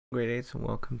Grade 8s, and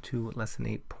welcome to Lesson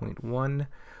 8.1,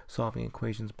 Solving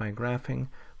Equations by Graphing.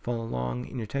 Follow along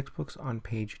in your textbooks on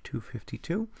page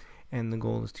 252, and the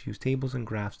goal is to use tables and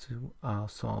graphs to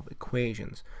solve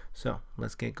equations. So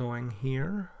let's get going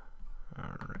here.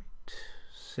 Alright,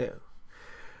 so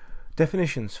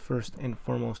definitions, first and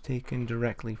foremost, taken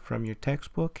directly from your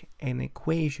textbook. An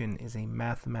equation is a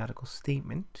mathematical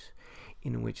statement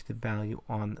in which the value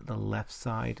on the left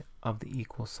side of the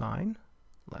equal sign,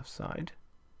 left side,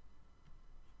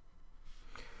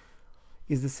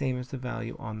 is the same as the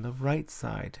value on the right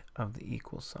side of the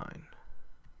equal sign.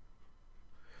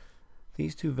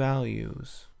 These two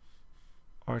values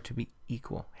are to be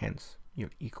equal, hence your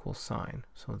equal sign.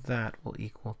 So that will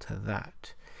equal to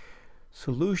that.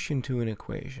 Solution to an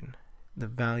equation, the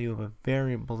value of a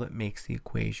variable that makes the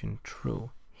equation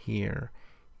true. Here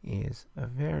is a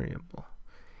variable.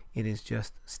 It is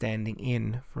just standing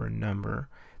in for a number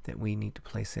that we need to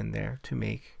place in there to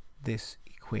make this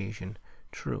equation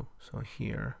true. So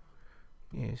here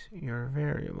is your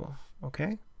variable.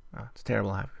 Okay? It's a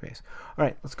terrible happy face. All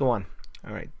right, let's go on.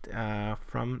 All right,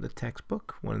 from the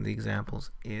textbook, one of the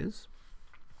examples is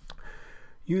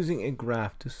using a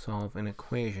graph to solve an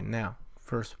equation. Now,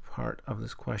 first part of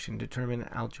this question, determine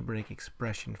an algebraic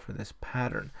expression for this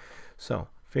pattern. So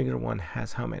figure 1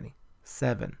 has how many?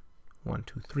 7. 1,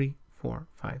 2, 3, 4,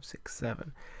 5, 6,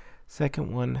 7.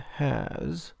 Second one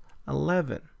has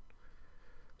 11.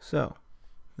 So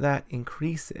that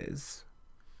increases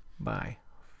by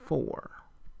 4.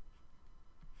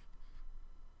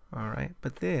 Alright,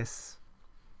 but this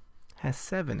has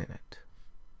 7 in it.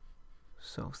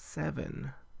 So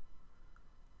 7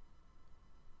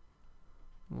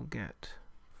 will get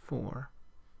 4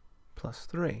 plus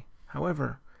 3.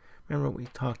 However, remember we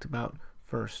talked about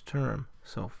first term,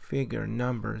 so figure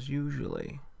numbers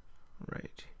usually,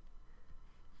 right,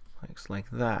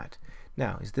 like that.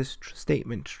 Now, is this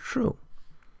statement true?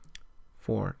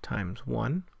 4 times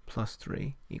 1 plus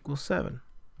 3 equals 7.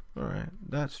 Alright,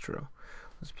 that's true.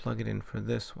 Let's plug it in for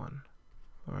this one.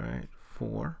 Alright,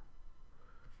 4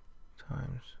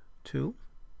 times 2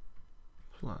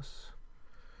 plus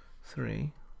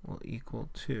 3 will equal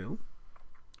to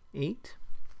 8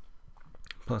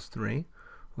 plus 3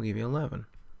 will give you 11.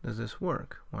 Does this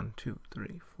work? 1, 2,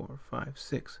 3, 4, 5,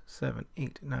 6, 7,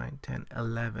 8, 9, 10,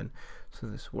 11. So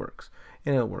this works.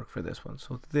 And it'll work for this one.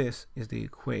 So this is the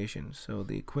equation. So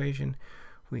the equation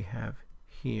we have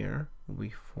here will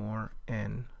be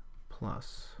 4n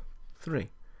plus 3.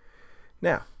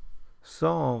 Now,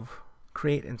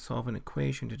 create and solve an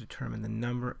equation to determine the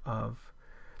number of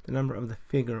the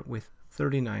figure with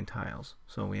 39 tiles.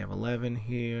 So we have 11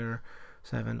 here,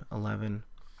 7, 11,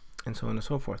 and so on and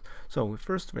so forth. So the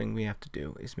first thing we have to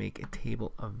do is make a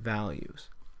table of values.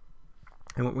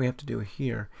 And what we have to do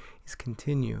here is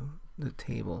continue the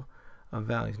table of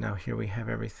values. Now here we have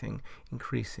everything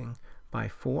increasing by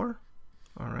 4.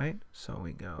 Alright, so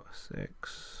we go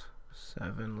 6,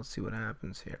 7. Let's see what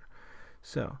happens here.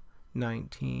 So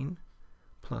 19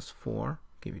 plus 4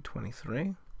 give you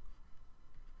 23.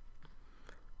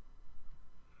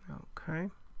 Okay.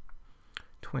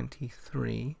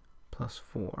 23 plus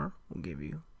 4 will give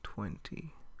you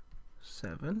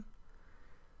 27.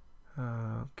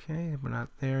 Okay, we're not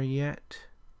there yet.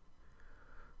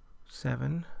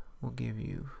 7 will give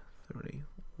you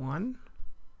 31.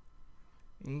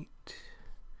 8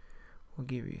 will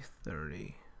give you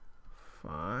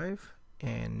 35.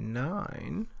 And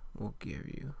 9 will give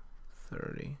you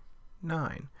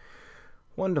 39.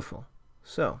 Wonderful.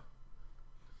 So,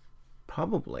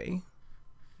 probably,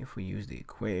 if we use the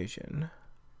equation,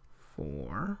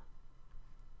 4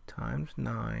 times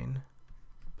 9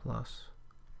 plus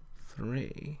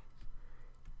 3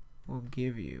 will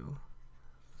give you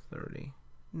 39.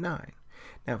 Now,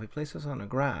 if we place this on a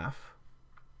graph,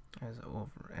 as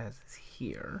is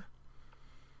here,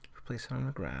 if we place it on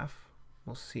a graph,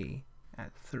 we'll see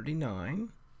at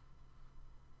 39,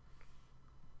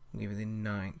 we'll give you the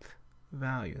 9th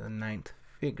value, the 9th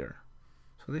figure.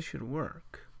 So this should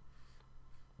work.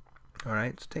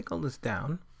 Alright, so take all this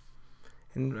down.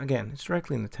 And again, it's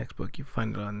directly in the textbook. You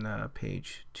find it on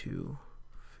page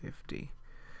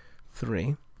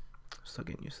 253. Still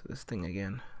getting used to this thing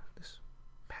again. This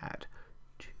pad.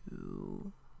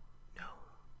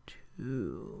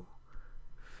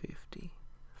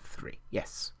 253.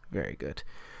 Yes, very good.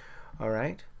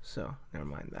 Alright, so never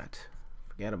mind that.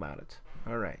 Forget about it.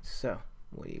 Alright, so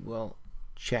we will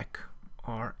check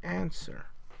our answer.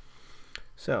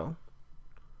 So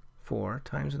 4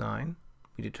 times 9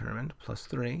 we determined plus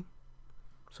 3.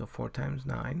 So 4 times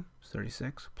 9 is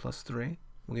 36 plus 3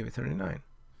 will give you 39.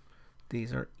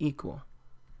 These are equal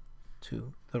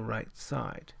to the right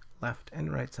side. left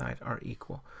and right side are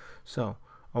equal. So,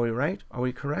 are we right? Are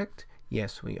we correct?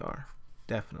 Yes, we are.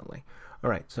 Definitely. All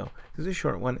right, so this is a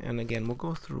short one, and again, we'll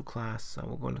go through class.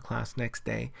 We'll go into class next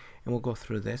day, and we'll go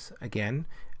through this again,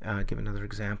 give another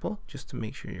example, just to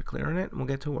make sure you're clear on it, and we'll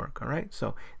get to work, all right?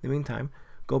 So, in the meantime,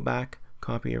 go back,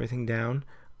 copy everything down,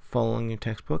 follow along your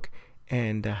textbook,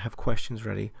 and have questions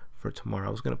ready for tomorrow.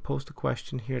 I was going to post a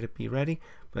question here to be ready,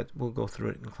 but we'll go through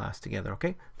it in class together,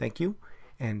 okay? Thank you,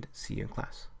 and see you in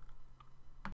class.